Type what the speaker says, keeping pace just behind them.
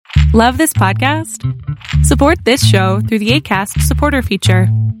Love this podcast? Support this show through the Acast supporter feature.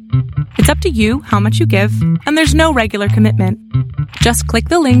 It's up to you how much you give, and there's no regular commitment. Just click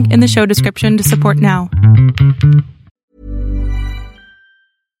the link in the show description to support now.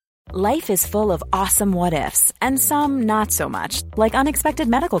 Life is full of awesome what-ifs, and some not so much, like unexpected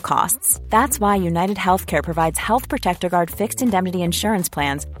medical costs. That's why United Healthcare provides Health Protector Guard fixed indemnity insurance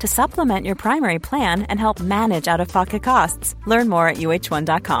plans to supplement your primary plan and help manage out-of-pocket costs. Learn more at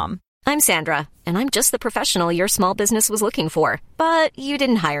uh1.com. I'm Sandra, and I'm just the professional your small business was looking for. But you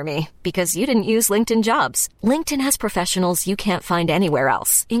didn't hire me because you didn't use LinkedIn Jobs. LinkedIn has professionals you can't find anywhere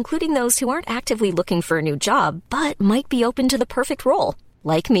else, including those who aren't actively looking for a new job, but might be open to the perfect role,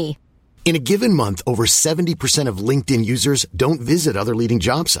 like me. In a given month, over 70% of LinkedIn users don't visit other leading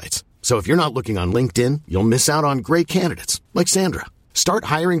job sites. So if you're not looking on LinkedIn, you'll miss out on great candidates like Sandra. Start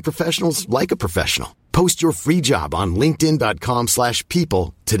hiring professionals like a professional. Post your free job on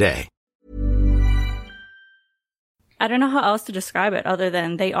linkedin.com/people today. I don't know how else to describe it other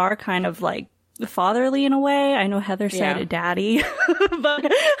than they are kind of like fatherly in a way. I know Heather said daddy,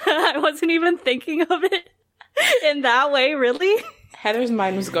 but I wasn't even thinking of it in that way, really. Heather's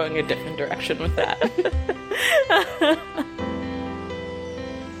mind was going a different direction with that.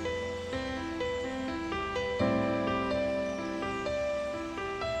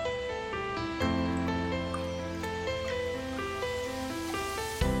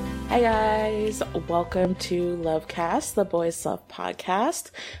 Hi guys, welcome to Lovecast, the Boys Love podcast.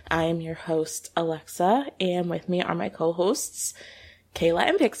 I am your host, Alexa, and with me are my co-hosts, Kayla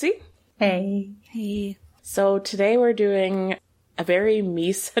and Pixie. Hey. So today we're doing a very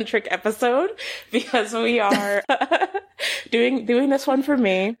me-centric episode because we are doing this one for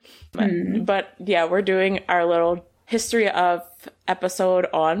me. But yeah, we're doing our little history of episode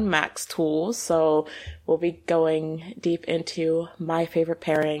on MaxTul. So we'll be going deep into my favorite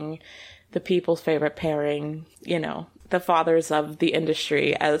pairing, the people's favorite pairing, you know, the fathers of the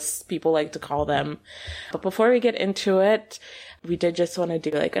industry, as people like to call them. But before we get into it, we did just want to do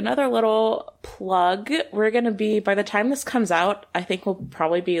like another little plug. We're going to be, by the time this comes out, I think we'll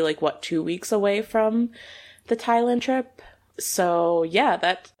probably be like, 2 weeks away from the Thailand trip. So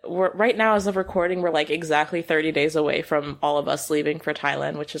yeah, we're right now as of recording, we're like exactly 30 days away from all of us leaving for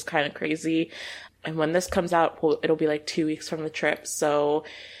Thailand, which is kind of crazy. And when this comes out, it'll be like 2 weeks from the trip. So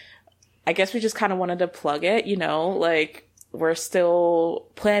I guess we just kind of wanted to plug it, you know, like we're still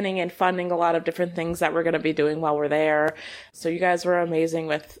planning and funding a lot of different things that we're going to be doing while we're there. So you guys were amazing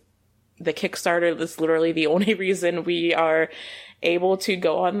with the Kickstarter. That's literally the only reason we are able to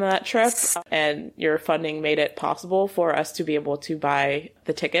go on that trip, and your funding made it possible for us to be able to buy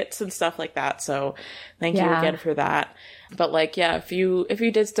the tickets and stuff like that. So thank you again for that. But like, yeah, if you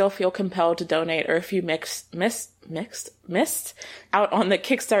did still feel compelled to donate, or if you missed out on the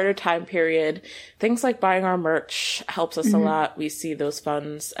Kickstarter time period, things like buying our merch helps us a lot. We see those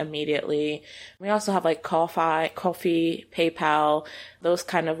funds immediately. We also have like Ko-fi, PayPal, those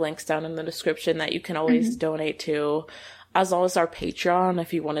kind of links down in the description that you can always donate to, as well as our Patreon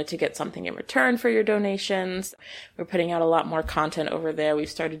if you wanted to get something in return for your donations. We're putting out a lot more content over there. We've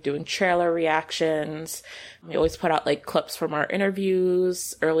started doing trailer reactions. We always put out like clips from our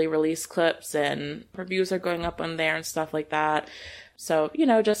interviews, early release clips, and reviews are going up on there and stuff like that. So, you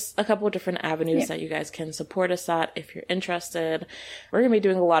know, just a couple of different avenues that you guys can support us at if you're interested. We're going to be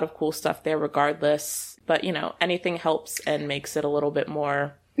doing a lot of cool stuff there regardless. But, you know, anything helps and makes it a little bit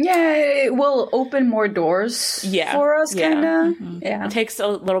more... Yeah, it will open more doors for us, kind of. Yeah. It takes a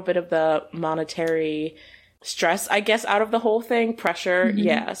little bit of the monetary stress, I guess, out of the whole thing, pressure.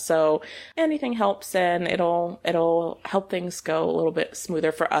 Yeah, so anything helps, and it'll help things go a little bit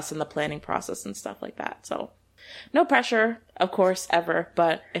smoother for us in the planning process and stuff like that. So no pressure, of course, ever,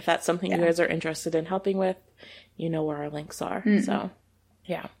 but if that's something you guys are interested in helping with, you know where our links are. So,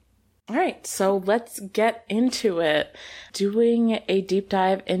 yeah. All right, so let's get into it. Doing a deep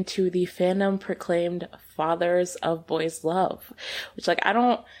dive into the fandom proclaimed fathers of boys love, which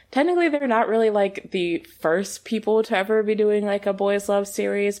technically they're not really like the first people to ever be doing like a boys love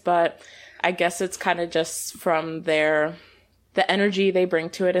series, but I guess it's kind of just from the energy they bring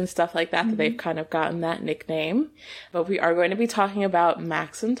to it and stuff like that, that they've kind of gotten that nickname. But we are going to be talking about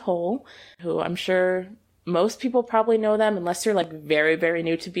Max and Tul, who I'm sure most people probably know them, unless you're like very, very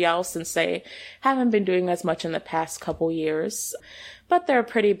new to BL, since they haven't been doing as much in the past couple years. But they're a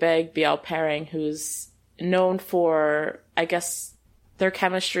pretty big BL pairing who's known for, I guess, their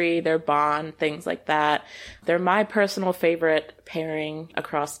chemistry, their bond, things like that. They're my personal favorite pairing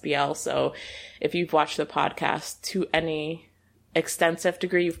across BL. So if you've watched the podcast to any extensive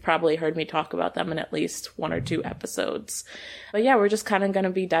degree, you've probably heard me talk about them in at least 1 or 2 episodes. But yeah, we're just kind of going to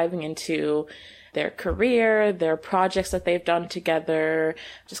be diving into their career, their projects that they've done together,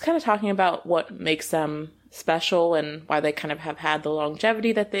 just kind of talking about what makes them special and why they kind of have had the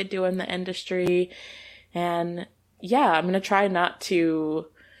longevity that they do in the industry. And yeah, I'm going to try not to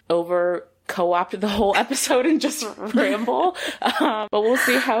over co-opt the whole episode and just ramble, but we'll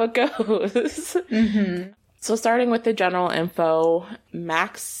see how it goes. So starting with the general info,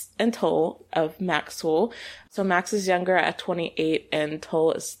 Max and Tul of MaxTul. So Max is younger at 28 and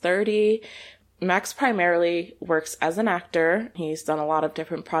Tul is 30. Max primarily works as an actor. He's done a lot of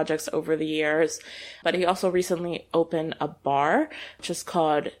different projects over the years, but he also recently opened a bar, which is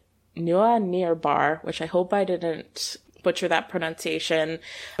called Nua Near Bar, which I hope I didn't butcher that pronunciation,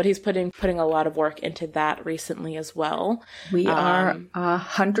 but he's putting a lot of work into that recently as well. We are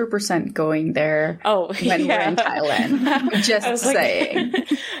 100% going there when we're in Thailand. Just saying.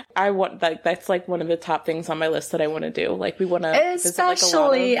 I want that's like one of the top things on my list that I want to do. Like we want to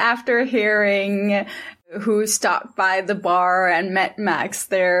especially after hearing who stopped by the bar and met Max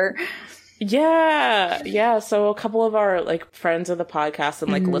there. Yeah. So a couple of our like friends of the podcast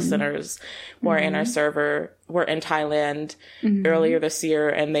and like listeners who are in our server were in Thailand earlier this year,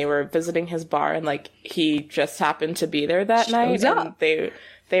 and they were visiting his bar, and like he just happened to be there that night, and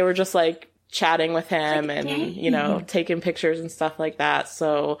they were just like chatting with him and you know taking pictures and stuff like that.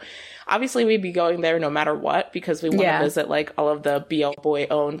 So obviously we'd be going there no matter what, because we want to visit like all of the BL Boy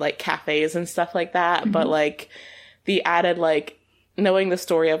owned like cafes and stuff like that. But like the added like knowing the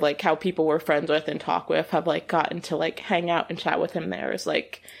story of like how people we're friends with and talk with have like gotten to like hang out and chat with him there is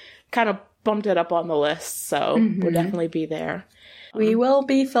like kind of bumped it up on the list. So we'll definitely be there. We will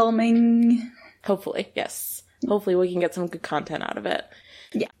be filming. Hopefully, yes. Hopefully we can get some good content out of it.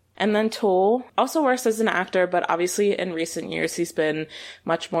 Yeah. And then Tul also works as an actor, but obviously in recent years he's been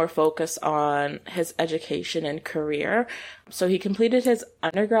much more focused on his education and career. So he completed his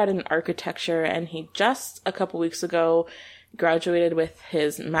undergrad in architecture, and he just a couple weeks ago graduated with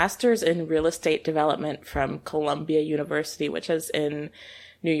his master's in real estate development from Columbia University, which is in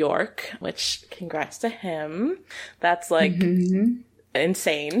New York, which congrats to him. That's like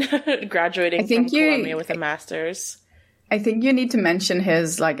insane. Graduating from Columbia with a master's. I think you need to mention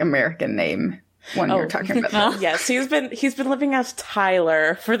his like American name when you're talking about this. Yes, he's been living as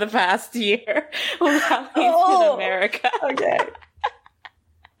Tyler for the past year while he's in America. Okay.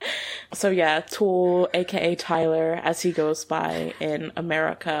 So yeah, Tul, aka Tyler, as he goes by in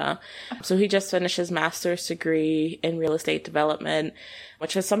America. So he just finished his master's degree in real estate development,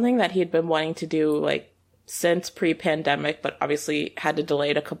 which is something that he had been wanting to do like since pre-pandemic, but obviously had to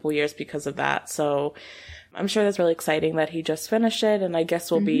delay it a couple years because of that. So I'm sure that's really exciting that he just finished it, and I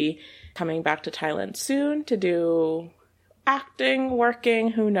guess we'll be coming back to Thailand soon to do acting,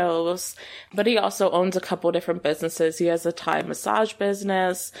 working, who knows. But he also owns a couple different businesses. He has a Thai massage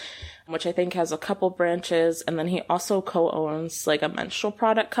business, which I think has a couple branches, and then he also co-owns like a menstrual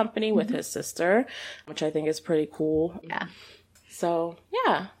product company with his sister, which I think is pretty cool. Yeah. So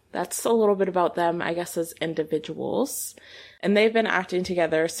yeah, that's a little bit about them, I guess, as individuals. And they've been acting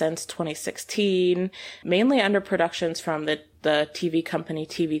together since 2016, mainly under productions from the TV company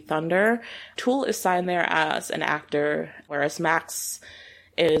TV Thunder. Tul is signed there as an actor, whereas Max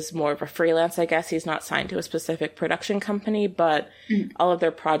is more of a freelance, I guess. He's not signed to a specific production company, but all of their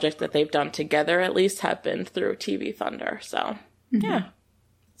projects that they've done together at least have been through TV Thunder. So, yeah.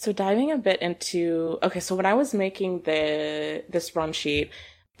 So diving a bit into, so when I was making this run sheet,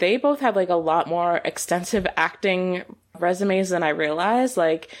 they both have like a lot more extensive acting resumes than I realized.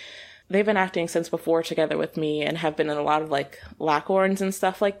 Like they've been acting since before together with me and have been in a lot of like Lackhorns and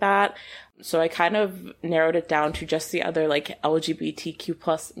stuff like that. So I kind of narrowed it down to just the other like LGBTQ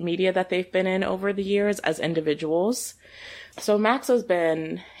plus media that they've been in over the years as individuals. So Max has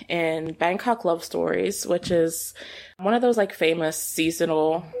been in Bangkok Love Stories, which is one of those like famous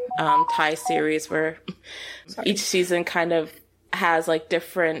seasonal Thai series where each season kind of has like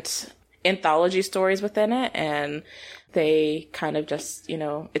different anthology stories within it, and they kind of just, you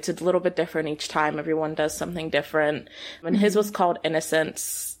know, it's a little bit different each time. Everyone does something different. And his was called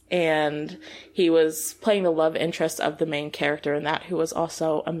Innocence, and he was playing the love interest of the main character in that, who was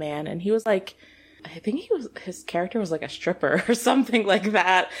also a man. And he was like, I think his character was like a stripper or something like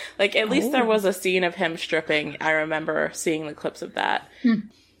that. Like at least there was a scene of him stripping. I remember seeing the clips of that.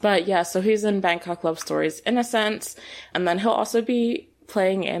 But yeah, so he's in Bangkok Love Stories, Innocence, and then he'll also be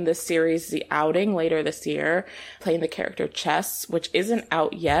playing in this series, The Outing, later this year, playing the character Chess, which isn't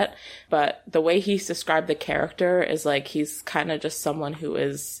out yet, but the way he's described the character is like he's kind of just someone who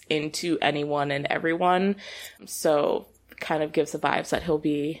is into anyone and everyone. So kind of gives the vibes that he'll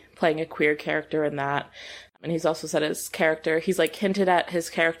be playing a queer character in that. And he's also said he's like hinted at his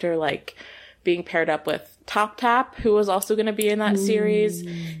character like being paired up with Top Tap, who was also going to be in that series,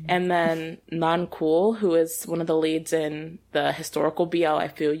 and then Non-Cool, who is one of the leads in the historical BL I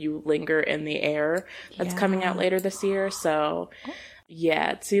Feel You Linger in the Air that's coming out later this year. So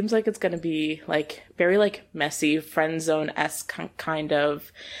yeah, it seems like it's going to be like very like messy, friend zone-esque kind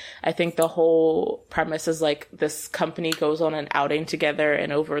of. I think the whole premise is like this company goes on an outing together,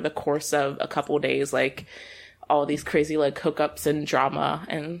 and over the course of a couple days, like all these crazy like hookups and drama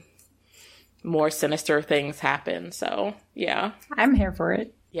and more sinister things happen. So yeah, I'm here for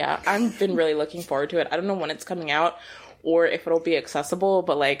it. Yeah, I've been really looking forward to it. I don't know when it's coming out or if it'll be accessible,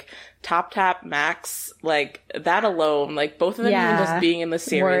 but like Top Tap, Max, like that alone, like both of them even just being in the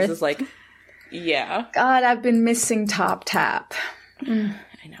series is like, yeah. God, I've been missing Top Tap. I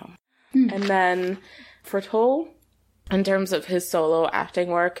know. And then for Tull, in terms of his solo acting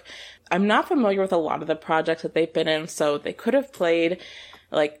work, I'm not familiar with a lot of the projects that they've been in, so they could have played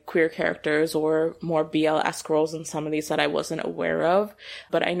like queer characters or more BL-esque roles in some of these that I wasn't aware of.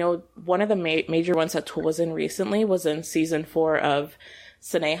 But I know one of the major ones that Tull was in recently was in season 4 of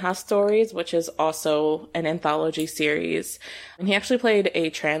Sneha Stories, which is also an anthology series. And he actually played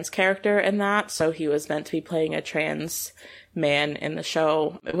a trans character in that, so he was meant to be playing a trans man in the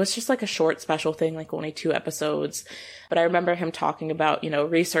show. It was just like a short special thing, like only 2 episodes. But I remember him talking about,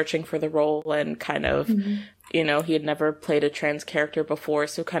 researching for the role and kind of, he had never played a trans character before.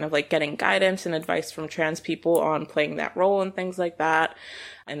 So kind of like getting guidance and advice from trans people on playing that role and things like that.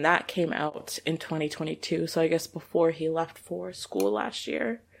 And that came out in 2022. So I guess before he left for school last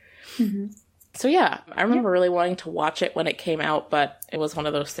year. So yeah, I remember really wanting to watch it when it came out, but it was one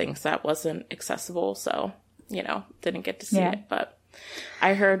of those things that wasn't accessible. So, didn't get to see it, but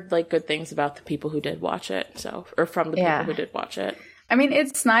I heard like good things about the people who did watch it. Or from the people who did watch it. I mean,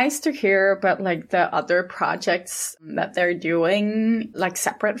 it's nice to hear about like the other projects that they're doing like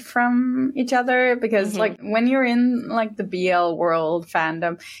separate from each other, because like when you're in like the BL world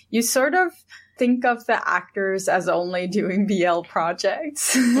fandom, you sort of think of the actors as only doing BL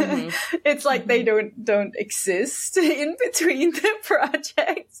projects. It's like they don't exist in between the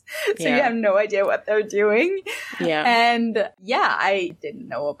projects. So you have no idea what they're doing. Yeah. And I didn't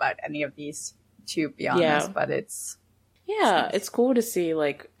know about any of these, to be honest, but it's cool to see,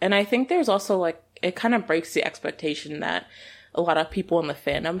 like, and I think there's also like, it kind of breaks the expectation that a lot of people in the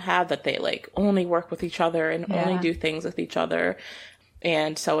fandom have, that they like only work with each other and only do things with each other.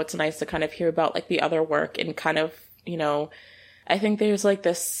 And so it's nice to kind of hear about like the other work and kind of, I think there's like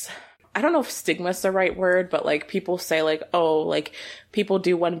this, I don't know if stigma is the right word, but like people say like, oh, like people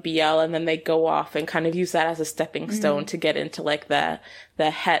do one BL and then they go off and kind of use that as a stepping stone to get into like the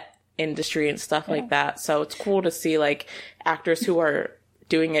het industry and stuff like that. So it's cool to see like actors who are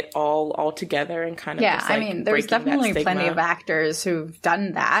doing it all together and kind of just, like, I mean, there's definitely plenty of actors who've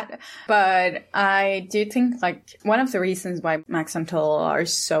done that, but I do think like one of the reasons why Max and Tull are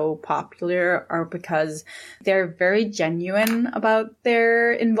so popular are because they're very genuine about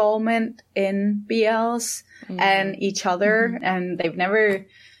their involvement in BLs and each other, and they've never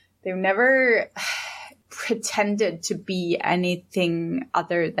pretended to be anything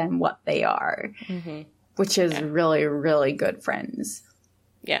other than what they are, which is really, really good friends.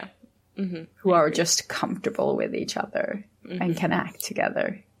 Yeah. Who are just comfortable with each other and can act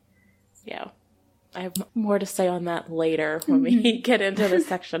together. Yeah. I have more to say on that later when we get into the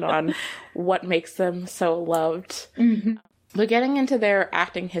section on what makes them so loved. But getting into their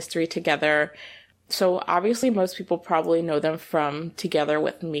acting history together, so obviously most people probably know them from Together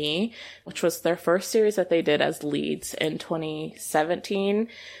With Me, which was their first series that they did as leads in 2017.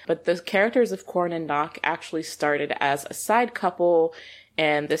 But the characters of Korn and Nock actually started as a side couple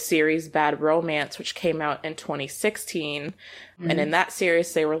in the series Bad Romance, which came out in 2016. And in that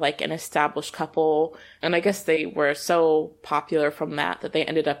series, they were like an established couple. And I guess they were so popular from that they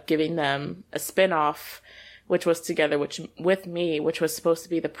ended up giving them a spin-off, which was Together With Me, which was supposed to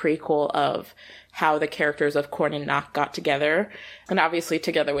be the prequel of how the characters of Korn and Nock got together. And obviously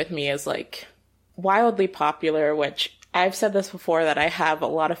Together With Me is like wildly popular, which I've said this before that I have a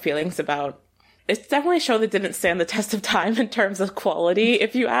lot of feelings about. It's definitely a show that didn't stand the test of time in terms of quality,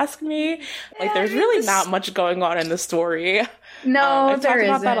 if you ask me. Like, there's really not much going on in the story. No, I've talked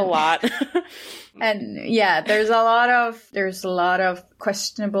about that a lot. And there's a lot of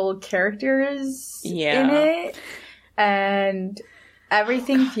questionable characters in it. And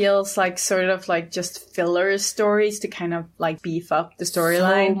everything feels like sort of like just filler stories to kind of like beef up the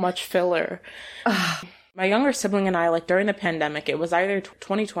storyline. So much filler. My younger sibling and I, like during the pandemic, it was either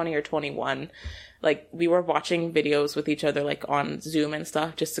 2020 or 21. like we were watching videos with each other like on Zoom and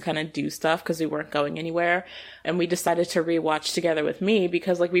stuff just to kind of do stuff because we weren't going anywhere. And we decided to rewatch Together With Me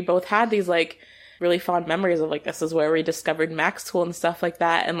because like we both had these like really fond memories of like this is where we discovered MaxTul and stuff like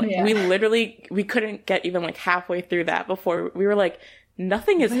that. And like we couldn't get even like halfway through that before we were like,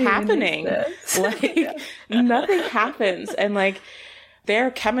 nothing is happening. Like nothing happens. And like their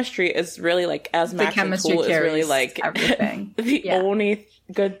chemistry is really like as Max and Tool is really like everything. The only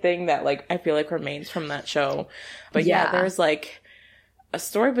good thing that like I feel like remains from that show. But there's like a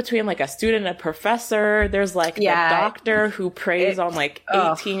story between like a student and a professor. There's like the doctor who preys on like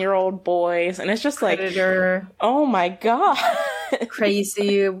 18-year-old boys, and it's just like Predator. Oh my god.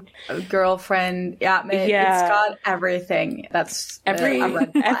 Crazy girlfriend. It's got everything. That's every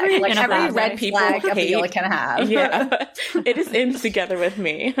red flag. Like every red flag a BL can have. Yeah. It is in Together With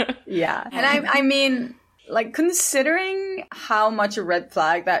Me. Yeah. And I mean, like, considering how much a red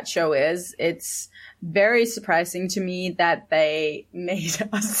flag that show is, it's very surprising to me that they made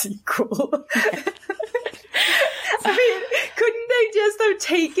a sequel. I mean, couldn't they just have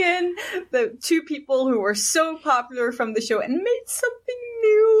taken the two people who were so popular from the show and made something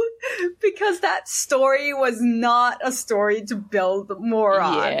new? Because that story was not a story to build more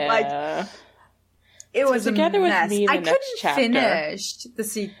on. Like, it was Together a mess. With Me, I couldn't finish the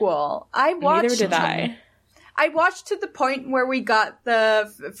sequel. Neither did I. I watched to the point where we got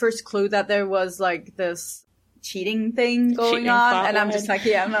the first clue that there was like this cheating thing going on, and I'm just like,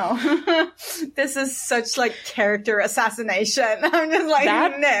 no. This is such like character assassination. I'm just like,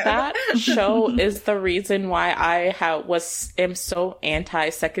 no. That show is the reason why I am so anti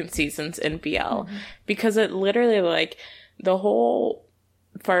second seasons in BL, because it literally like the whole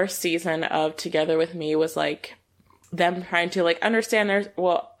first season of Together With Me was like them trying to like understand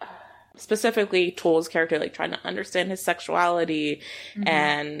specifically Tool's character, like trying to understand his sexuality,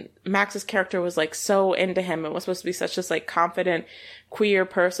 and Max's character was like so into him and was supposed to be such this like confident queer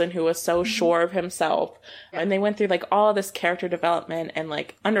person who was so sure of himself. And they went through like all of this character development and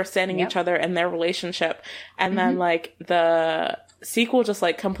like understanding each other and their relationship. And then like the sequel just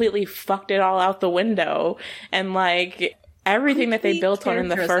like completely fucked it all out the window, and like everything that they built on in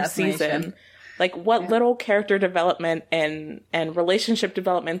the first season. Like, what little character development and relationship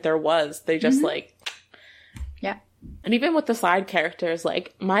development there was, they just, like... Yeah. And even with the side characters,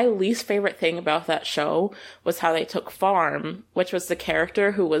 like, my least favorite thing about that show was how they took Farm, which was the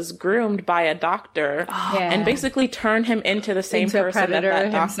character who was groomed by a doctor, and basically turned him into the same person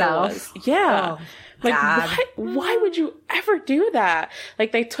that doctor was. Yeah. Oh. Like, why would you ever do that?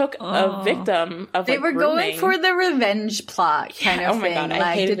 Like, they took a victim of, they were grooming. going for the revenge plot kind of thing. God,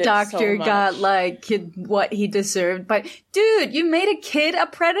 like, the doctor got, like, what he deserved. But, dude, you made a kid a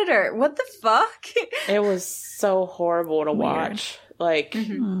predator. What the fuck? It was so horrible to watch. Like,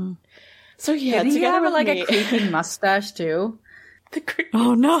 so yeah. Didn't he have, like, a creepy mustache, too?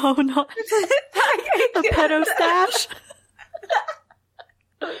 Oh, no, not a pedo stash.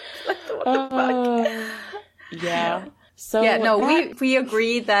 Yeah. So yeah, no, we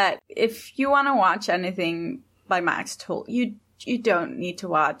agreed that if you want to watch anything by MaxTul, you don't need to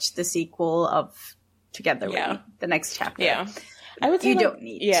watch the sequel of Together With Me, the next chapter. Yeah, I would say you don't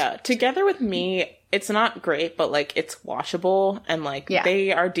need. Yeah, Together With Me, it's not great, but like it's washable, and like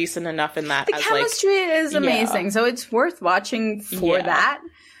they are decent enough in that. The chemistry is amazing, so it's worth watching for that.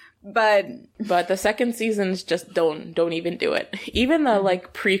 But the second seasons just don't even do it. Even the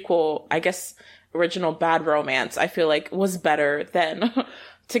like prequel, I guess, original Bad Romance, I feel like was better than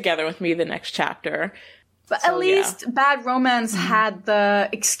Together With Me, the next chapter. But at least Bad Romance had the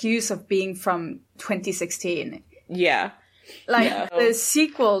excuse of being from 2016. Yeah. Like the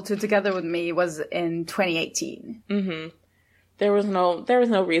sequel to Together With Me was in 2018. There was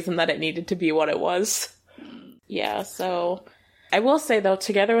no reason that it needed to be what it was. Yeah, so I will say, though,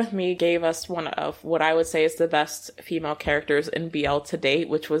 Together With Me gave us one of what I would say is the best female characters in BL to date,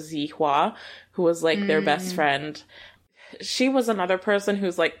 which was Yihua, who was, like, their best friend. She was another person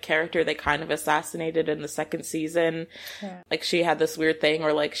whose, like, character they kind of assassinated in the second season. Yeah. Like, she had this weird thing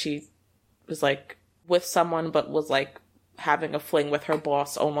where, like, she was, like, with someone but was, like, having a fling with her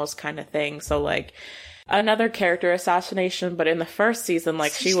boss almost kind of thing. So, like, another character assassination, but in the first season,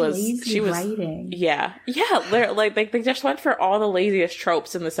 like, she was writing. Yeah, like they just went for all the laziest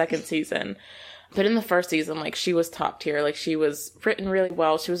tropes in the second season. But in the first season, like, she was top tier. Like, she was written really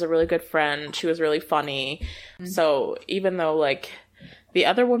well. She was a really good friend. She was really funny. So even though, like, the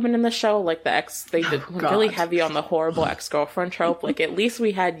other women in the show, like the they did really heavy on the horrible ex-girlfriend trope, like, at least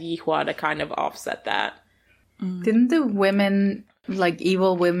we had Yihua to kind of offset that. Didn't the women, like,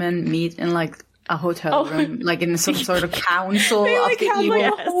 evil women meet in, like, a hotel room, like in some sort of council they, of like, the have, evil.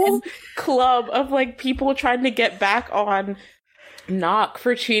 like, a whole club of like people trying to get back on Knock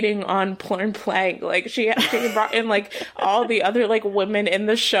for cheating on Plurn Plank. Like she brought in like all the other like women in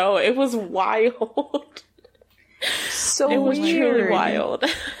the show. It was wild. So it was weird. truly wild.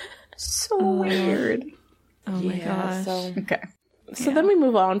 So weird. Oh my gosh. Okay. So then we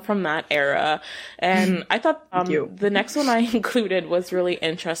move on from that era, and I thought the next one I included was really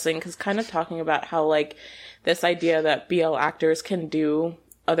interesting because kind of talking about how like this idea that BL actors can do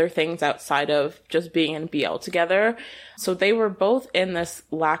other things outside of just being in BL together. So they were both in this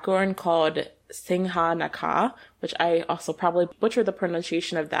lakorn called Singha Naka, which I also probably butchered the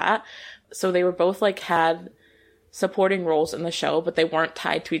pronunciation of that. So they were both like had supporting roles in the show, but they weren't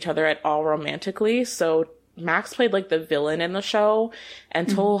tied to each other at all romantically. So Max played like the villain in the show, and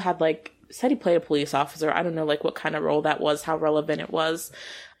Tul had like said he played a police officer. I don't know like what kind of role that was, how relevant it was.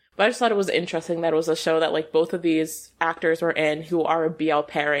 But I just thought it was interesting that it was a show that like both of these actors were in who are a BL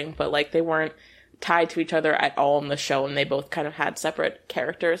pairing, but like they weren't tied to each other at all in the show, and they both kind of had separate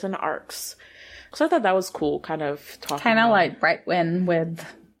characters and arcs. So I thought that was cool, kind of talking kind of like Brightwin with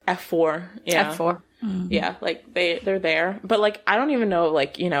F4. Yeah. F4. Yeah, like they're there. But like I don't even know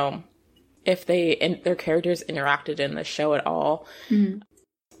like, you know, if their characters interacted in the show at all.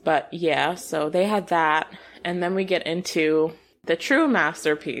 But yeah, so they had that, and then we get into the true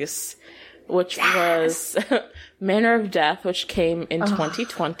masterpiece, which was Manner of Death, which came in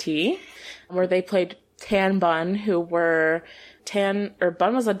 2020, where they played Tan Bun, who were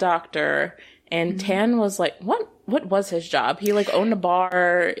Bun was a doctor, and Tan was like, what was his job? He like owned a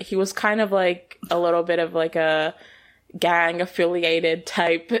bar. He was kind of like a little bit of like a gang affiliated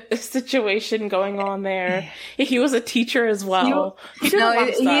type situation going on there. He was a teacher as well. He's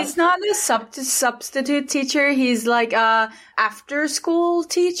not a substitute teacher. He's like a after school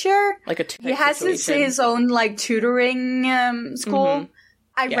teacher. Like a he has his own like tutoring school.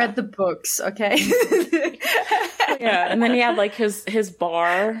 I read the books. Okay. Yeah, and then he had like his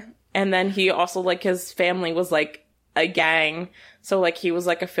bar, and then he also like his family was like a gang. So, like, he was,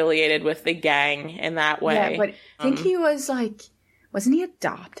 like, affiliated with the gang in that way. Yeah, but I think he was, like, wasn't he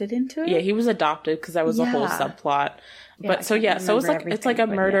adopted into it? Yeah, he was adopted because that was a whole subplot. But, so it's like a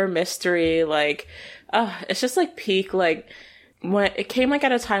murder mystery, like, it's just, like, peak, like, when it came, like,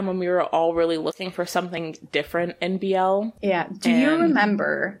 at a time when we were all really looking for something different in BL. Yeah. Do you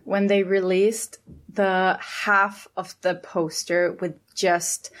remember when they released the half of the poster with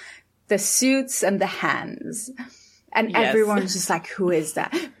just the suits and the hands? And everyone was just like, who is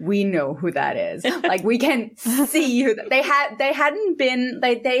that? We know who that is. Like, we can see who they hadn't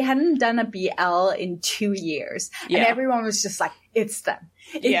done a BL in 2 years. Yeah. And everyone was just like, it's them.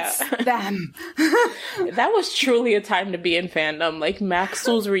 It's them. That was truly a time to be in fandom. Like,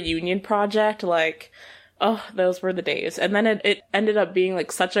 MaxTul's reunion project, like, oh, those were the days. And then it ended up being,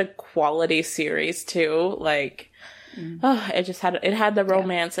 like, such a quality series, too. Like, it had the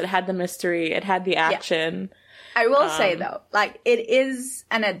romance, it had the mystery, it had the action. Yeah. I will say, though, like, it is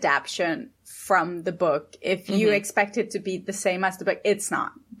an adaptation from the book. If you expect it to be the same as the book, it's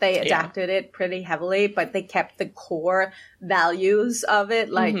not. They adapted it pretty heavily, but they kept the core values of it,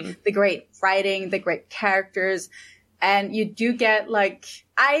 like the great writing, the great characters. And you do get, like,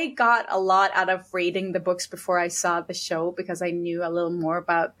 I got a lot out of reading the books before I saw the show because I knew a little more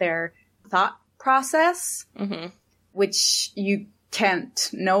about their thought process, which you can't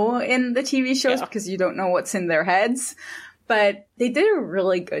know in the TV shows because you don't know what's in their heads. But they did a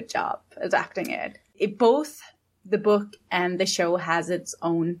really good job adapting it. Both the book and the show has its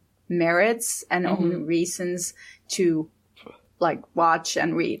own merits and own reasons to, like, watch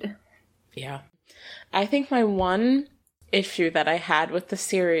and read. Yeah. I think my one issue that I had with the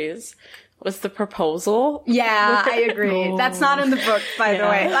series was the proposal. Yeah, I agree. That's not in the book, by the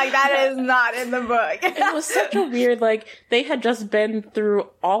way. Like, that is not in the book. It was such a weird, like, they had just been through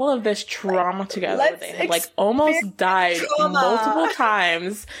all of this trauma together. They had, like, almost died multiple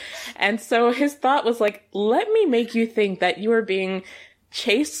times. And so his thought was, like, let me make you think that you are being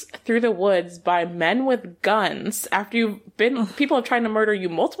chased through the woods by men with guns after people have tried to murder you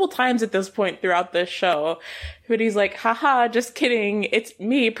multiple times at this point throughout this show. But he's like, haha, just kidding. It's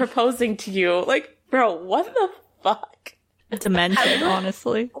me proposing to you. Like, bro, what the fuck? Demented,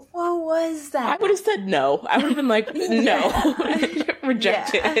 honestly. What was that? I would have said no. I would have been like, no.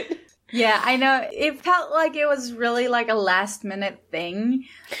 Reject it. Yeah, I know. It felt like it was really like a last minute thing.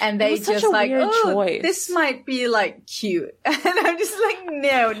 And they just like, choice. This might be like cute. And I'm just like,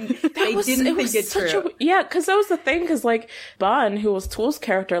 no, they didn't think it through. Yeah, because that was the thing. Because like Bun, who was Tul's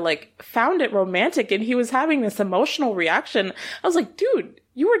character, like found it romantic and he was having this emotional reaction. I was like, dude,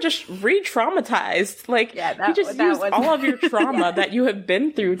 you were just re-traumatized. Like, you just used all of your trauma that you have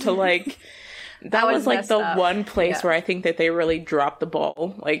been through to, like, that was like the one place where I think that they really dropped the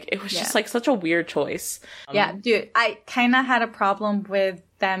ball. Like, it was just like such a weird choice. Yeah, dude, I kind of had a problem with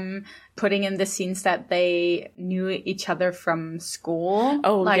them putting in the scenes that they knew each other from school.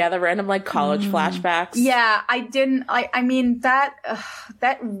 Oh, like, yeah, the random, like, college flashbacks. Yeah, I didn't, I mean, that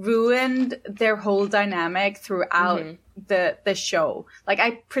ruined their whole dynamic throughout the show. Like,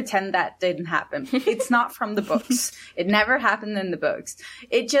 I pretend that didn't happen. It's not from the books. It never happened in the books.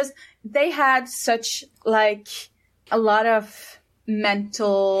 It just, they had such, like, a lot of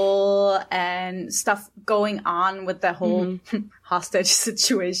mental and stuff going on with the whole hostage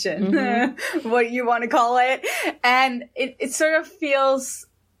situation, what you want to call it. And it sort of feels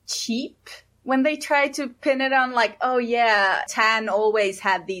cheap when they try to pin it on, like, oh yeah, Tan always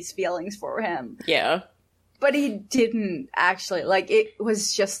had these feelings for him. Yeah. But he didn't actually. Like, it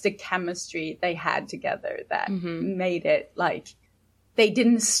was just the chemistry they had together that made it, like, they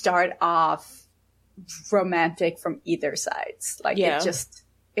didn't start off romantic from either sides. Like,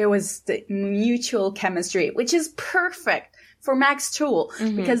 it was the mutual chemistry, which is perfect for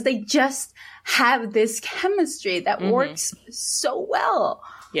MaxTul because they just have this chemistry that works so well.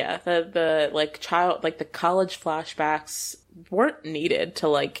 Yeah, the the college flashbacks weren't needed to,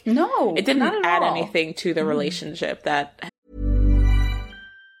 like, no, it didn't add anything to the relationship. That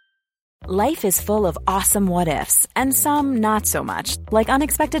Life is full of awesome what-ifs, and some not so much, like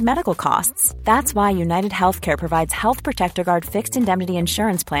unexpected medical costs. That's why United Healthcare provides Health Protector Guard fixed indemnity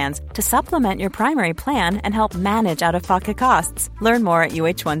insurance plans to supplement your primary plan and help manage out-of-pocket costs. Learn more at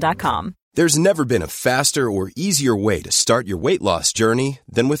uh1.com. There's never been a faster or easier way to start your weight loss journey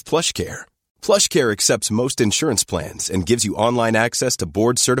than with PlushCare. PlushCare accepts most insurance plans and gives you online access to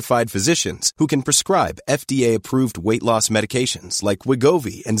board-certified physicians who can prescribe FDA-approved weight loss medications like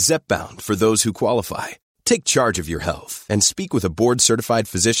Wegovy and Zepbound for those who qualify. Take charge of your health and speak with a board-certified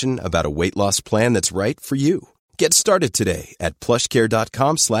physician about a weight loss plan that's right for you. Get started today at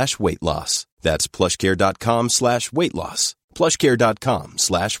plushcare.com/weight-loss. That's plushcare.com/weight-loss.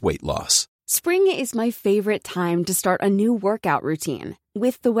 plushcare.com/weight-loss. Spring is my favorite time to start a new workout routine.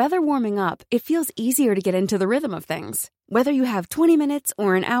 With the weather warming up, it feels easier to get into the rhythm of things. Whether you have 20 minutes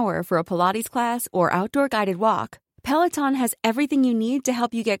or an hour for a Pilates class or outdoor guided walk, Peloton has everything you need to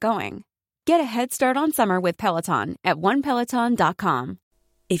help you get going. Get a head start on summer with Peloton at onepeloton.com.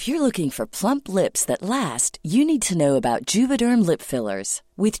 If you're looking for plump lips that last, you need to know about Juvederm lip fillers.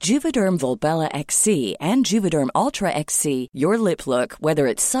 With Juvederm Volbella XC and Juvederm Ultra XC, your lip look, whether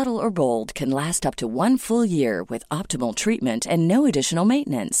it's subtle or bold, can last up to 1 full year with optimal treatment and no additional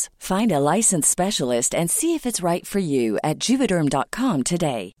maintenance. Find a licensed specialist and see if it's right for you at Juvederm.com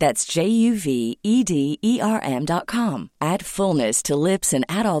today. That's JUVEDERM.com. Add fullness to lips in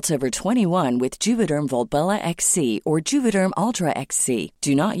adults over 21 with Juvederm Volbella XC or Juvederm Ultra XC.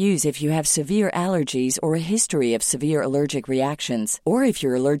 Do not use if you have severe allergies or a history of severe allergic reactions, or if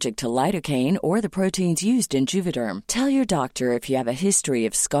you're allergic to lidocaine or the proteins used in Juvederm. Tell your doctor if you have a history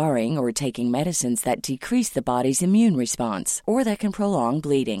of scarring or taking medicines that decrease the body's immune response or that can prolong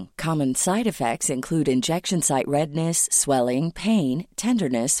bleeding. Common side effects include injection site redness, swelling, pain,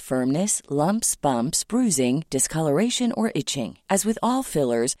 tenderness, firmness, lumps, bumps, bruising, discoloration, or itching. As with all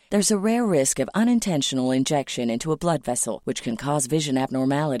fillers, there's a rare risk of unintentional injection into a blood vessel, which can cause vision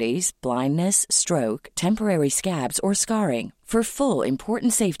abnormalities, blindness, stroke, temporary scabs, or scarring. For full,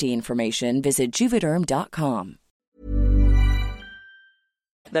 important safety information, visit Juvederm.com.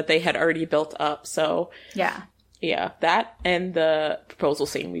 That they had already built up, so... Yeah, that and the proposal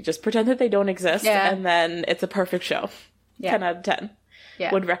scene. We just pretend that they don't exist, and then it's a perfect show. 10 out of 10.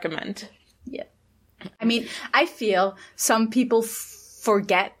 Yeah. Would recommend. Yeah. I mean, I feel some people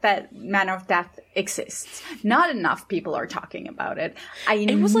forget that Man of Death exists. Not enough people are talking about it.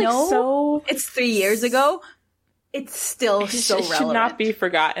 It was know it's 3 years ago. It's still so relevant. It should not be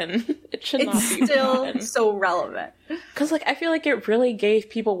forgotten. It should not be forgotten. It's still so relevant. Because, I feel like it really gave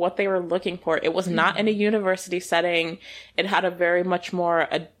people what they were looking for. It was not in a university setting. It had a very much more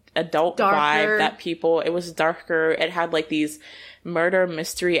adult vibe that people... It was darker. It had, these murder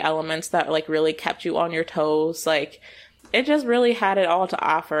mystery elements that, really kept you on your toes. It just really had it all to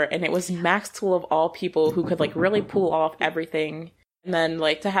offer. And it was MaxTul of all people who could, really pull off everything. And then,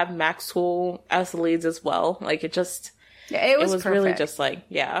 to have MaxTul as the leads as well. It just... Yeah, it was really just,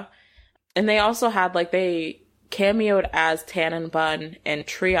 yeah. And they also had, they cameoed as Tan and Bun in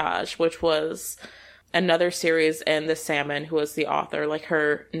Triage, which was another series in The Salmon, who was the author,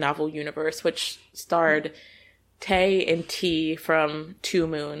 her novel universe, which starred Tay and T from Two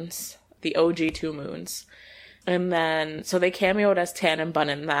Moons, the OG Two Moons. And then, so they cameoed as Tan and Bun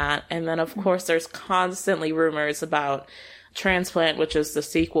in that. And then, of course, there's constantly rumors about Transplant, which is the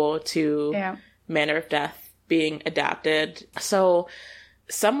sequel to Manner of Death, being adapted. So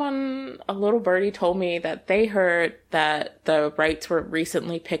a little birdie told me that they heard that the rights were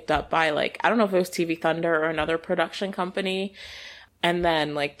recently picked up by, like, I don't know if it was TV Thunder or another production company. And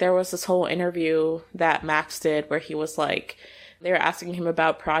then, like, there was this whole interview that Max did where he was like, they were asking him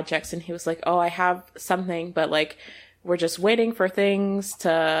about projects and he was like, oh, I have something, but, like, we're just waiting for things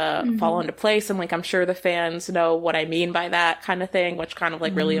to fall into place. And, like, I'm sure the fans know what I mean by that kind of thing, which kind of,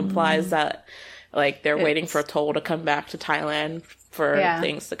 like, really implies that, like, they're waiting for Tol to come back to Thailand for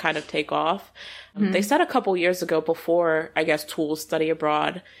things to kind of take off. They said a couple years ago, before, I guess, Tool's study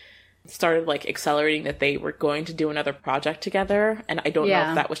abroad started, like, accelerating, that they were going to do another project together. And I don't know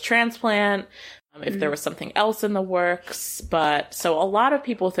if that was Transplant, if there was something else in the works. But so a lot of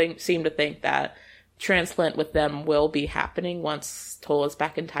people seem to think that Transplant with them will be happening once Tol is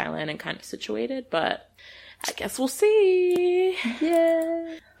back in Thailand and kind of situated. But I guess we'll see.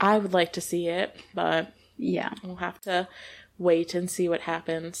 Yeah. I would like to see it, but yeah, we'll have to wait and see what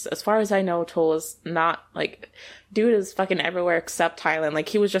happens. As far as I know, Tol is not, like, dude is fucking everywhere except Thailand. Like,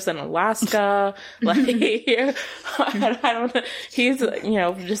 he was just in Alaska. Like, I don't know. He's, you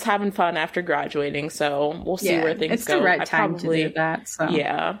know, just having fun after graduating. So we'll see where things go. It's the right time to do that. So.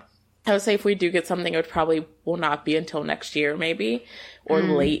 Yeah. I would say if we do get something, it probably will not be until next year, maybe, or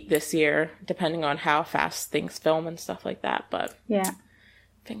late this year, depending on how fast things film and stuff like that. But yeah,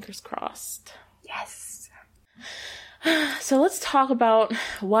 fingers crossed. Yes. So let's talk about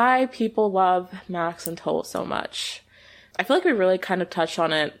why people love Max and Tol so much. I feel like we really kind of touched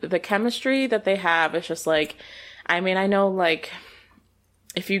on it. The chemistry that they have is just, like, I mean, I know, like,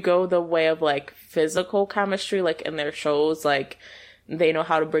 if you go the way of, like, physical chemistry, like, in their shows, like, they know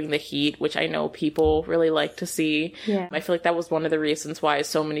how to bring the heat, which I know people really like to see. Yeah. I feel like that was one of the reasons why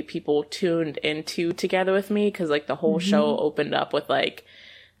so many people tuned into Together With Me, because, like, the whole show opened up with, like,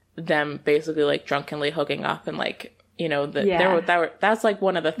 them basically, like, drunkenly hooking up and, like, you know, that's, like,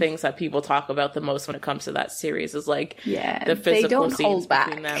 one of the things that people talk about the most when it comes to that series is, like, the physical they don't scenes hold back.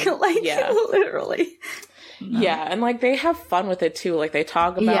 between them. Like, literally. Yeah, and, like, they have fun with it, too. Like, they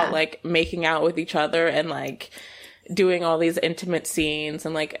talk about, like, making out with each other and, like, doing all these intimate scenes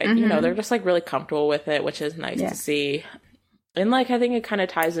and, like, you know, they're just, like, really comfortable with it, which is nice to see. And, like, I think it kind of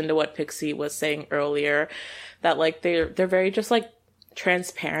ties into what Pixie was saying earlier, that, like, they're very just, like,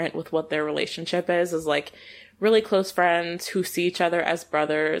 transparent with what their relationship is, like, really close friends who see each other as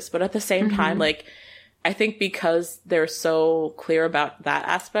brothers, but at the same time, like, I think because they're so clear about that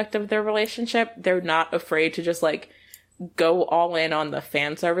aspect of their relationship, they're not afraid to just, like, go all in on the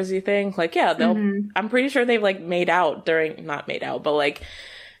fan servicey thing. Like, yeah, they'll, I'm pretty sure they've, like, not made out, but, like,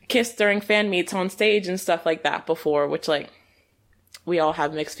 kissed during fan meets on stage and stuff like that before, which, like, we all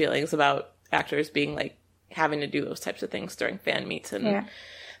have mixed feelings about actors being, like, having to do those types of things during fan meets and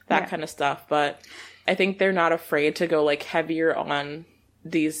that kind of stuff. But I think they're not afraid to go, like, heavier on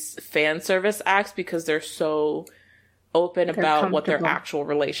these fan service acts because they're so open about what their actual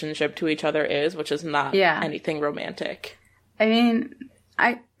relationship to each other is, which is not anything romantic. I mean,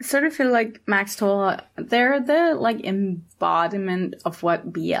 I sort of feel like MaxTul, they're the, like, embodiment of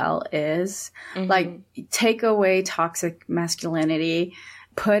what BL is. Like, take away toxic masculinity,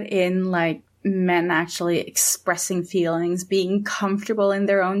 put in, like, men actually expressing feelings, being comfortable in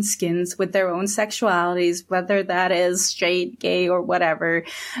their own skins with their own sexualities, whether that is straight, gay, or whatever,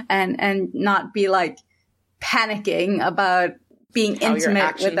 and not be, like, panicking about being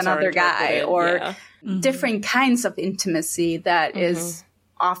intimate with another guy or different kinds of intimacy that is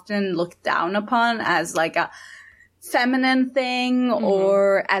often looked down upon as, like, a feminine thing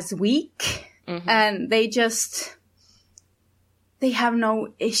or as weak. And they have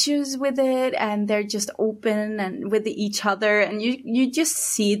no issues with it, and they're just open and with each other, and you just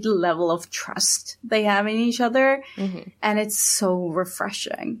see the level of trust they have in each other, and it's so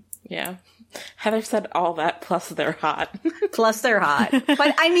refreshing. Yeah. Heather said all that, plus they're hot. Plus they're hot.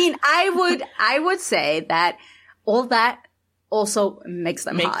 But I mean, I would say that all that also makes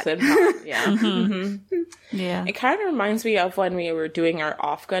them hot. Makes it hot, yeah. Yeah. It kind of reminds me of when we were doing our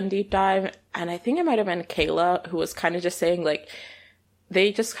off-gun deep dive, and I think it might have been Kayla who was kind of just saying, like,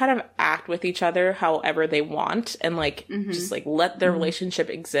 they just kind of act with each other however they want, and, like, just, like, let their relationship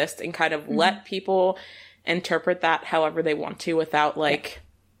exist and kind of let people interpret that however they want to without, like,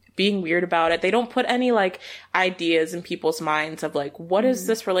 being weird about it. They don't put any, like, ideas in people's minds of, like, what is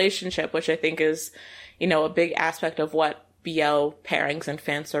this relationship, which I think is, you know, a big aspect of what BL pairings and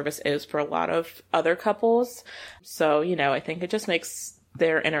fan service is for a lot of other couples. So, you know, I think it just makes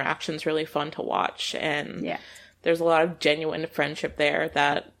their interactions really fun to watch. And there's a lot of genuine friendship there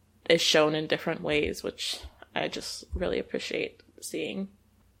that is shown in different ways, which I just really appreciate seeing.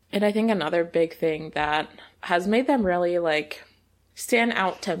 And I think another big thing that has made them really, like, stand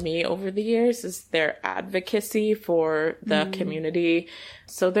out to me over the years is their advocacy for the community.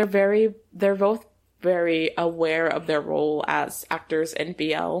 So they're both very aware of their role as actors in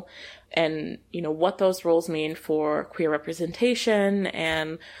BL and, you know, what those roles mean for queer representation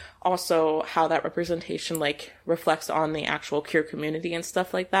and also how that representation, like, reflects on the actual queer community and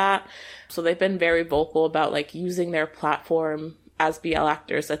stuff like that. So they've been very vocal about, like, using their platform as BL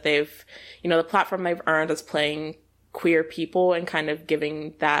actors that they've, you know, the platform they've earned as playing queer people and kind of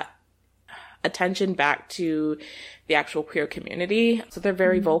giving that attention back to the actual queer community. So they're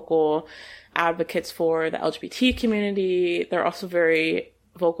very vocal advocates for the LGBT community. They're also very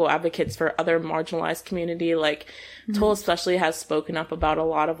vocal advocates for other marginalized community. Like Tul especially has spoken up about a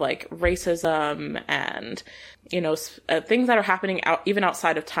lot of like racism and, you know, things that are happening even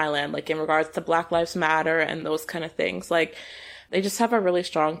outside of Thailand, like in regards to Black Lives Matter and those kind of things. Like they just have a really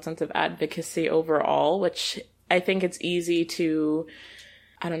strong sense of advocacy overall, which I think it's easy to,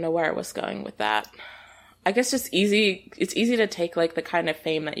 I don't know where I was going with that. I guess it's easy to take like the kind of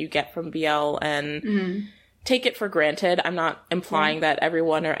fame that you get from BL and take it for granted. I'm not implying that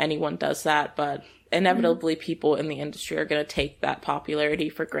everyone or anyone does that, but inevitably people in the industry are going to take that popularity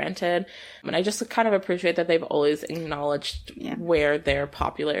for granted. And I just kind of appreciate that they've always acknowledged where their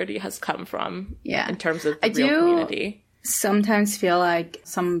popularity has come from in terms of the real community. Sometimes feel like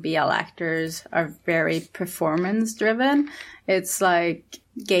some BL actors are very performance driven. It's like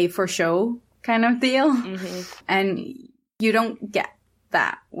gay for show kind of deal. And you don't get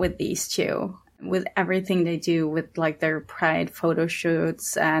that with these two, with everything they do with like their pride photo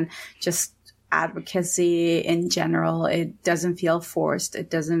shoots and just advocacy in general. It doesn't feel forced.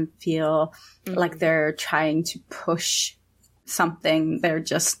 It doesn't feel like they're trying to push something.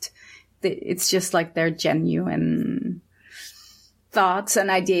 It's just like their genuine thoughts and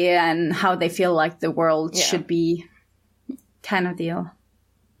idea and how they feel like the world should be kind of deal.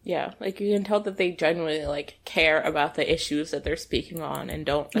 Yeah, like you can tell that they genuinely like care about the issues that they're speaking on and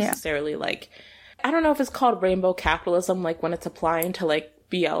don't necessarily like, I don't know if it's called rainbow capitalism, like when it's applying to like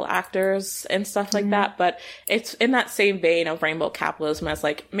BL actors and stuff like that, but it's in that same vein of rainbow capitalism as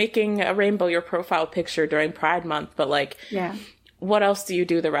like making a rainbow your profile picture during Pride Month, but like what else do you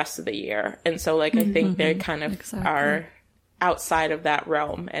do the rest of the year? And so like I think they kind of are outside of that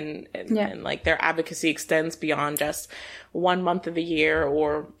realm and like their advocacy extends beyond just 1 month of the year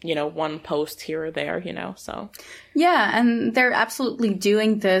or, you know, one post here or there, you know, so. Yeah, and they're absolutely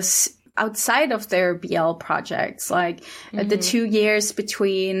doing this outside of their BL projects. Like the 2 years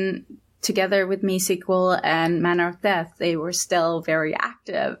between Together with Me sequel and Manner of Death, they were still very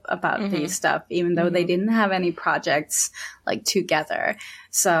active about these stuff, even though they didn't have any projects like together.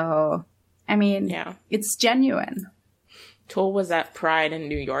 So, I mean, it's genuine. Tul was at Pride in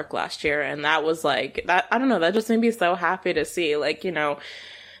New York last year, and that was like, that, I don't know, that just made me so happy to see. Like, you know,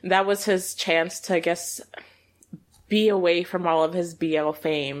 that was his chance to, I guess, be away from all of his BL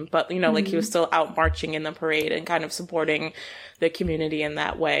fame, but, you know, like he was still out marching in the parade and kind of supporting the community in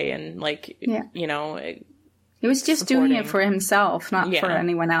that way. And like, you know, he was just doing it for himself, not for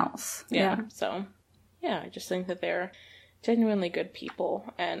anyone else. So, I just think that they're genuinely good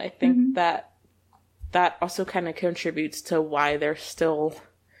people. And I think that also kind of contributes to why they're still,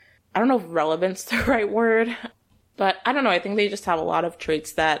 I don't know if relevant's the right word, but I don't know. I think they just have a lot of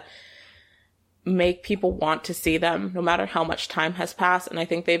traits that make people want to see them no matter how much time has passed. And I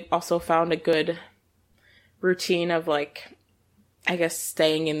think they've also found a good routine of like, I guess,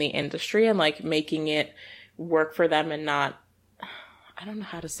 staying in the industry and like making it work for them and not, I don't know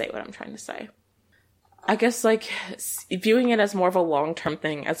how to say what I'm trying to say. I guess like viewing it as more of a long-term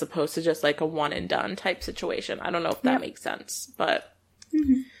thing as opposed to just like a one and done type situation. I don't know if that makes sense, but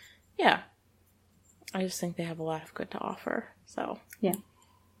yeah, I just think they have a lot of good to offer. So yeah.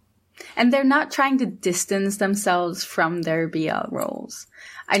 And they're not trying to distance themselves from their BL roles.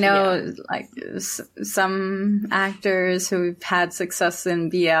 I know like some actors who've had success in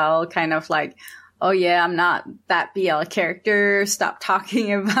BL kind of like, oh yeah, I'm not that BL character. Stop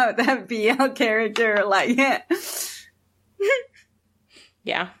talking about that BL character. Like,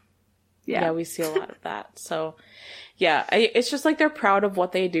 yeah, we see a lot of that. So yeah, it's just like they're proud of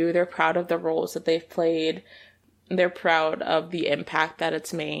what they do. They're proud of the roles that they've played. They're proud of the impact that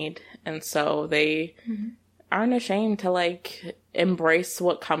it's made. And so they aren't ashamed to like embrace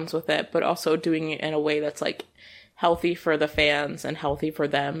what comes with it, but also doing it in a way that's like healthy for the fans and healthy for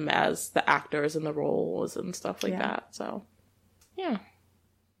them as the actors and the roles and stuff like that. So, yeah.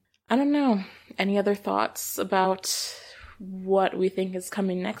 I don't know. Any other thoughts about what we think is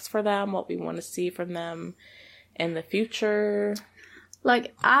coming next for them, what we want to see from them in the future?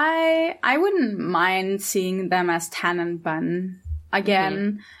 Like, I wouldn't mind seeing them as Tan and Bun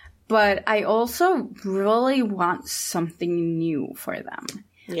again, but I also really want something new for them.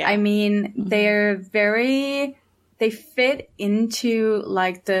 Yeah. I mean, they fit into,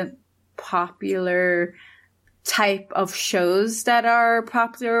 like, the popular type of shows that are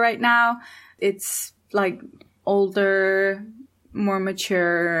popular right now. It's, like, older, more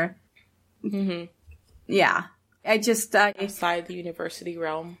mature. Yeah. Outside the university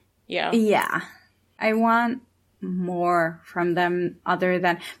realm. Yeah. Yeah. I want more from them other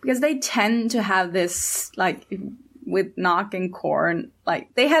than, because they tend to have this, like, with Knock and Corn,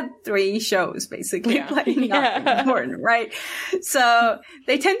 like, they had 3 shows basically playing Knock and Corn, right? So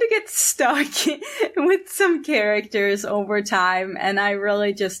they tend to get stuck with some characters over time, and I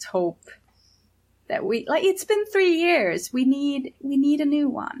really just hope that it's been 3 years. We need a new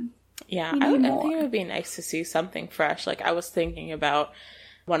one. Yeah, I think it would be nice to see something fresh. Like, I was thinking about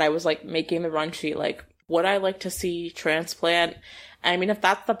when I was, like, making the run sheet, like, would I like to see Transplant? I mean, if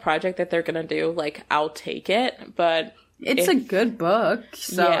that's the project that they're gonna do, like, I'll take it, but it's a good book,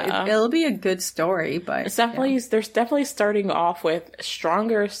 so it'll be a good story, but it's definitely, they're definitely starting off with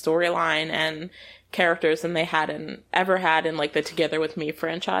stronger storyline and characters than they ever had in, like, the Together With Me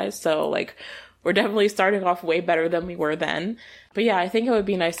franchise, so, like, we're definitely starting off way better than we were then. But yeah, I think it would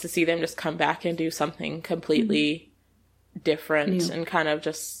be nice to see them just come back and do something completely different and kind of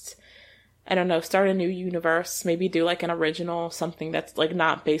just, I don't know, start a new universe, maybe do like an original, something that's like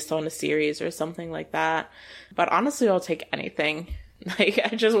not based on a series or something like that. But honestly, I'll take anything. Like,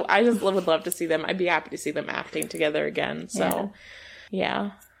 I just would love to see them. I'd be happy to see them acting together again. So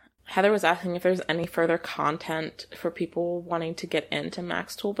yeah. Heather was asking if there's any further content for people wanting to get into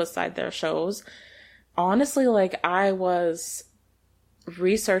MaxTul beside their shows. Honestly, like, I was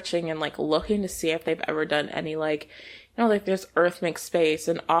researching and, like, looking to see if they've ever done any, like, you know, like, there's Earth Mix Space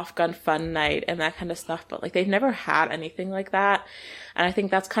and Off Gun Fun Night and that kind of stuff, but, like, they've never had anything like that. And I think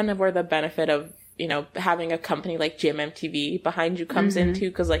that's kind of where the benefit of, you know, having a company like GMMTV behind you comes into,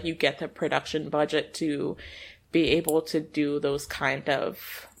 because, like, you get the production budget to be able to do those kind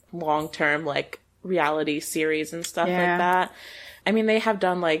of long-term, like, reality series and stuff like that. I mean, they've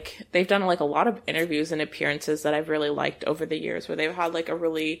done like a lot of interviews and appearances that I've really liked over the years, where they've had like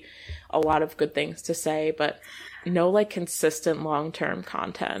a lot of good things to say, but no like consistent long-term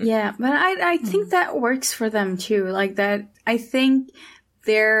content. Yeah, but I think that works for them too. Like that, I think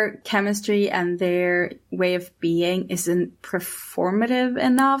their chemistry and their way of being isn't performative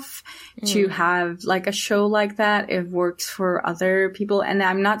enough to have like a show like that. It works for other people. And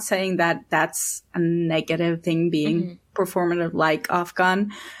I'm not saying that that's a negative thing, being performative like Off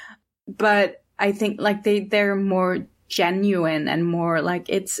Gun, but I think like they're more genuine and more like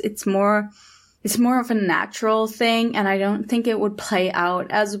it's more of a natural thing. And I don't think it would play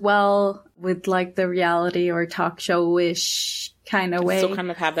out as well with like the reality or talk show-ish kind of way. Still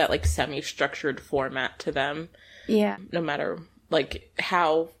kind of have that like semi-structured format to them. Yeah. No matter like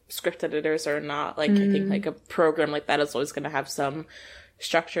how script editors are not, like I think like a program like that is always going to have some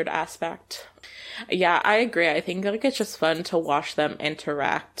structured aspect. Yeah, I agree. I think like it's just fun to watch them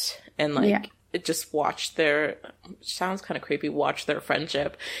interact and like just watch their, sounds kind of creepy, watch their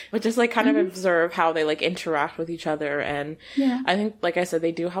friendship, but just like kind of observe how they like interact with each other. And I think, like I said,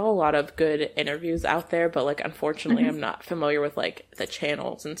 they do have a lot of good interviews out there, but like unfortunately I'm not familiar with like the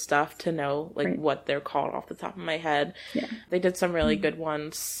channels and stuff to know like what they're called off the top of my head. They did some really good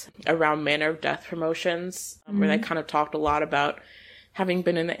ones around Manner of Death promotions, where they kind of talked a lot about having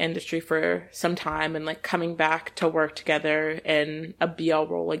been in the industry for some time and like coming back to work together in a BL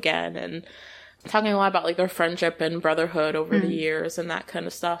role again, and talking a lot about like their friendship and brotherhood over the years and that kind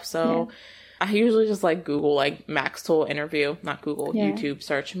of stuff. So I usually just like Google like MaxTul interview, not Google, YouTube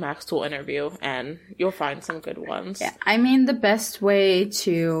search MaxTul interview, and you'll find some good ones. Yeah, I mean the best way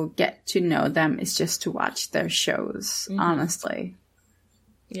to get to know them is just to watch their shows, honestly.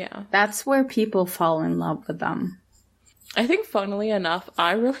 Yeah. That's where people fall in love with them. I think, funnily enough,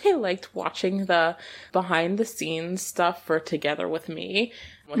 I really liked watching the behind-the-scenes stuff for Together With Me,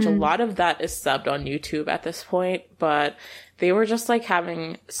 which a lot of that is subbed on YouTube at this point, but they were just, like,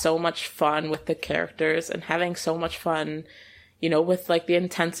 having so much fun with the characters and having so much fun, you know, with, like, the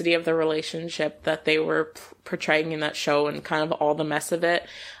intensity of the relationship that they were portraying in that show and kind of all the mess of it,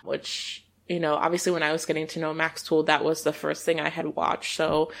 which, you know, obviously when I was getting to know MaxTul, that was the first thing I had watched.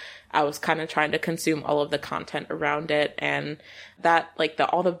 So I was kind of trying to consume all of the content around it. And that, like,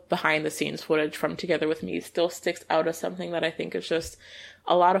 all the behind the scenes footage from Together With Me still sticks out as something that I think is just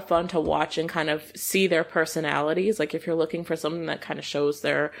a lot of fun to watch and kind of see their personalities. Like, if you're looking for something that kind of shows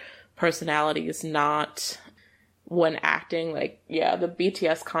their personalities, not when acting, like, yeah, the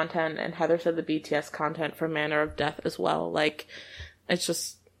BTS content, and Heather said the BTS content for Manner of Death as well. Like, it's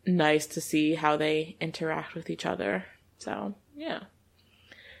just nice to see how they interact with each other. So, yeah.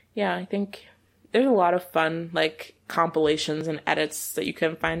 Yeah, I think there's a lot of fun, like, compilations and edits that you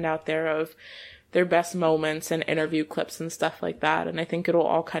can find out there of their best moments and interview clips and stuff like that. And I think it'll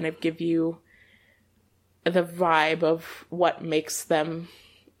all kind of give you the vibe of what makes them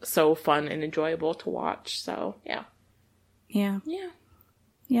so fun and enjoyable to watch. So, yeah. Yeah. Yeah.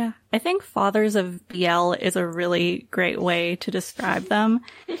 Yeah. I think Fathers of BL is a really great way to describe them,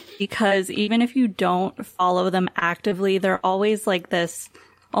 because even if you don't follow them actively, they're always like this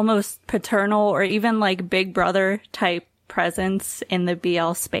almost paternal or even like big brother type presence in the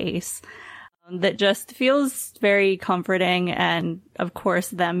BL space that just feels very comforting. And of course,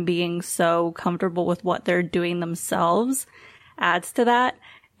 them being so comfortable with what they're doing themselves adds to that.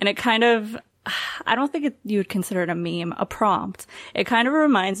 And it kind of, I don't think you would consider it a meme, a prompt. It kind of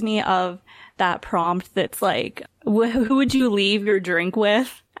reminds me of that prompt that's like, who would you leave your drink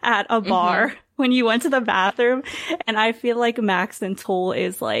with at a bar when you went to the bathroom? And I feel like Max and Tul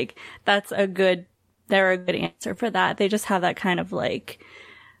is like, they're a good answer for that. They just have that kind of like,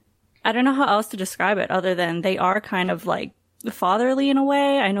 I don't know how else to describe it other than they are kind of like fatherly in a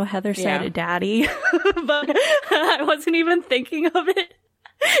way. I know Heather said daddy, but I wasn't even thinking of it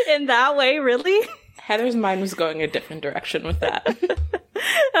in that way, really. Heather's mind was going a different direction with that.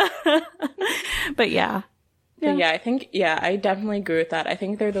 But yeah. I think, I definitely agree with that. I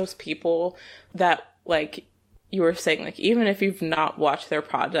think they're those people that, like you were saying, like, even if you've not watched their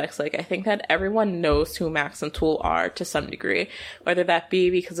projects, like, I think that everyone knows who Max and Tul are to some degree, whether that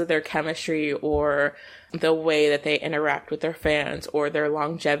be because of their chemistry or the way that they interact with their fans or their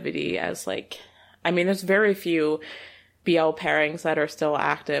longevity as, like, I mean, there's very few BL pairings that are still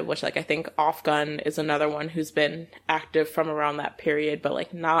active, which, like, I think Off Gun is another one who's been active from around that period, but,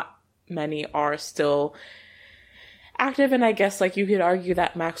 like, not many are still active. And I guess, like, you could argue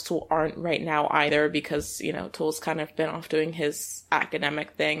that MaxTul aren't right now either, because, you know, Tul's kind of been off doing his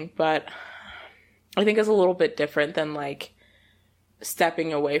academic thing, but I think it's a little bit different than, like,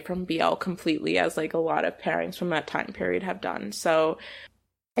 stepping away from BL completely, as, like, a lot of pairings from that time period have done. So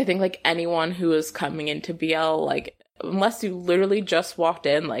I think, like, anyone who is coming into BL, like, unless you literally just walked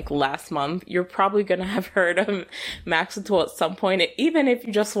in, like, last month, you're probably gonna have heard of Max and Tul at some point. Even if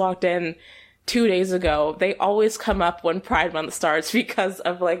you just walked in 2 days ago, they always come up when Pride Month starts because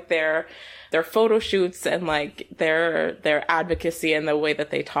of, like, their photo shoots and, like, their advocacy and the way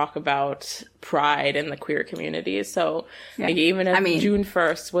that they talk about Pride and the queer community. So like, even if June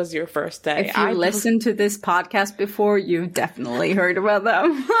 1st was your first day, if you listened to this podcast before, you've definitely heard about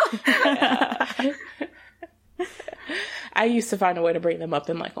them. I used to find a way to bring them up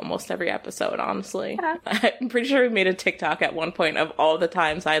in, like, almost every episode, honestly. Yeah. I'm pretty sure we made a TikTok at one point of all the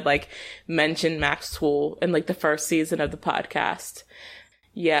times I'd, like, mentioned MaxTul in, like, the first season of the podcast.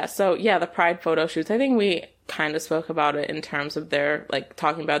 Yeah, so, yeah, the Pride photo shoots, I think we kind of spoke about it in terms of their, like,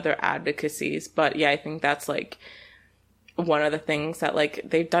 talking about their advocacies. But, yeah, I think that's, like, one of the things that, like,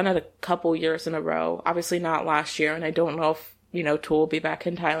 they've done it a couple years in a row. Obviously not last year, and I don't know if, you know, Tul will be back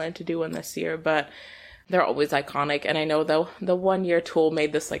in Thailand to do one this year, but they're always iconic. And I know, though, the 1 year Tul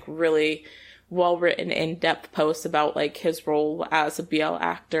made this, like, really well-written, in-depth post about, like, his role as a BL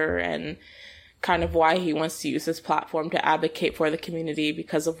actor and kind of why he wants to use his platform to advocate for the community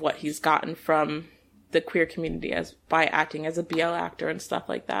because of what he's gotten from the queer community by acting as a BL actor and stuff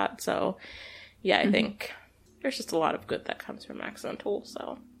like that. So, yeah, I think there's just a lot of good that comes from Max and Tul,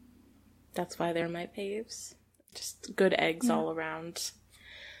 so that's why they're my faves. Just good eggs all around.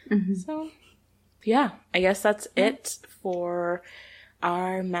 So yeah, I guess that's it for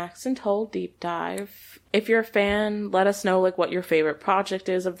our Max and Tul deep dive. If you're a fan, let us know, like, what your favorite project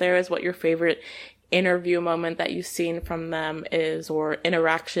is of theirs, what your favorite interview moment that you've seen from them is, or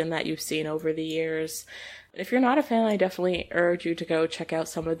interaction that you've seen over the years. If you're not a fan, I definitely urge you to go check out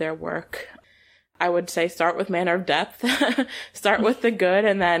some of their work. I would say start with Manner of Depth, start with the good,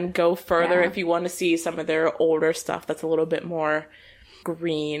 and then go further if you want to see some of their older stuff that's a little bit more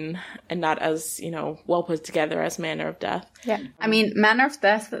green and not as, you know, well put together as Manner of Death. Yeah. I mean, Manner of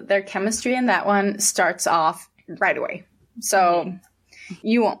Death, their chemistry in that one starts off right away. So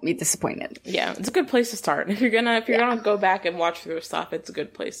You won't be disappointed. Yeah, it's a good place to start. If you're gonna go back and watch through stuff, it's a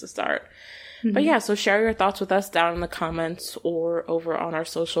good place to start. But yeah, so share your thoughts with us down in the comments or over on our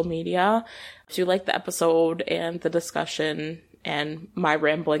social media. If you like the episode and the discussion and my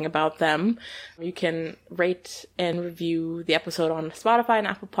rambling about them, you can rate and review the episode on Spotify and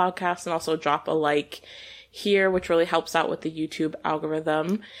Apple Podcasts, and also drop a like here, which really helps out with the YouTube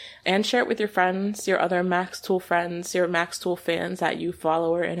algorithm. And share it with your friends, your other MaxTul friends, your MaxTul fans that you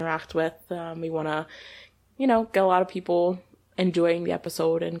follow or interact with. We want to, get a lot of people enjoying the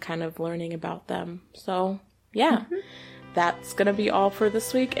episode and kind of learning about them. So yeah, that's gonna be all for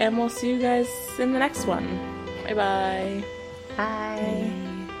this week, and we'll see you guys in the next one. Bye. Bye.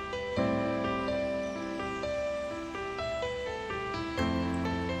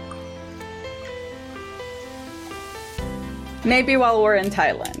 Maybe while we're in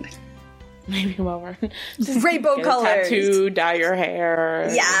Thailand. Maybe while we're just rainbow colors. Tattoo, dye your hair.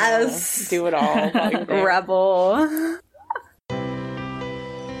 Yes. Do it all while you're there. Rebel.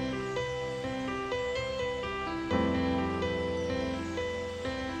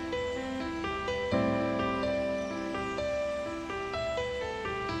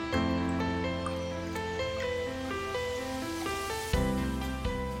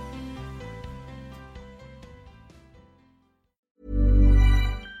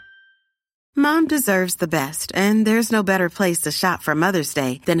 Mom deserves the best, and there's no better place to shop for Mother's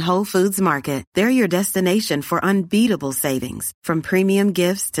Day than Whole Foods Market. They're your destination for unbeatable savings, from premium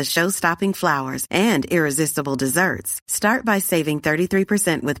gifts to show-stopping flowers and irresistible desserts. Start by saving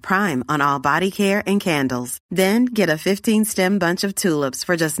 33% with Prime on all body care and candles. Then get a 15-stem bunch of tulips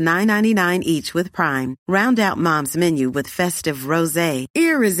for just $9.99 each with Prime. Round out Mom's menu with festive rosé,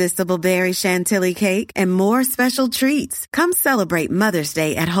 irresistible berry chantilly cake, and more special treats. Come celebrate Mother's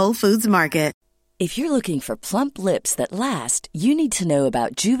Day at Whole Foods Market. If you're looking for plump lips that last, you need to know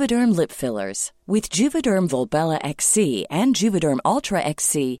about Juvederm lip fillers. With Juvederm Volbella XC and Juvederm Ultra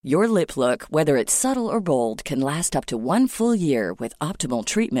XC, your lip look, whether it's subtle or bold, can last up to 1 full year with optimal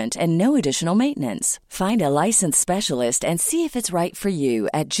treatment and no additional maintenance. Find a licensed specialist and see if it's right for you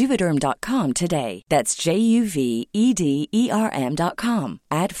at Juvederm.com today. That's JUVEDERM.com.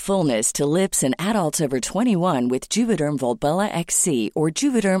 Add fullness to lips in adults over 21 with Juvederm Volbella XC or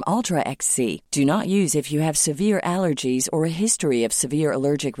Juvederm Ultra XC. Do not use if you have severe allergies or a history of severe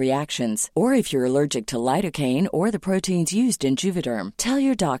allergic reactions, or if you're allergic to lidocaine or the proteins used in Juvederm. Tell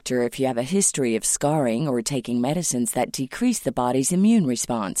your doctor if you have a history of scarring or taking medicines that decrease the body's immune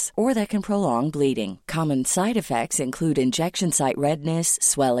response or that can prolong bleeding. Common side effects include injection site redness,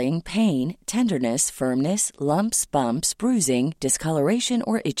 swelling, pain, tenderness, firmness, lumps, bumps, bruising, discoloration,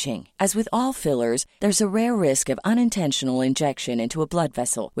 or itching. As with all fillers, there's a rare risk of unintentional injection into a blood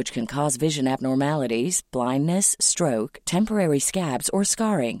vessel, which can cause vision abnormalities, blindness, stroke, temporary scabs, or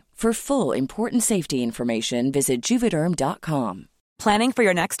scarring. For full, important safety information, visit Juvederm.com. Planning for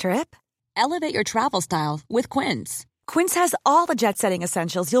your next trip? Elevate your travel style with Quince. Quince has all the jet-setting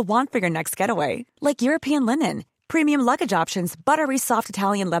essentials you'll want for your next getaway, like European linen, premium luggage options, buttery soft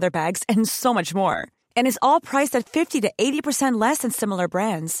Italian leather bags, and so much more. And is all priced at 50 to 80% less than similar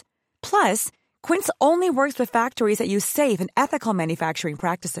brands. Plus, Quince only works with factories that use safe and ethical manufacturing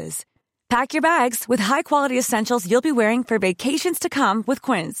practices. Pack your bags with high-quality essentials you'll be wearing for vacations to come with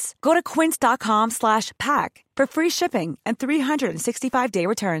Quince. Go to quince.com/pack for free shipping and 365-day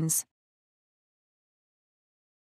returns.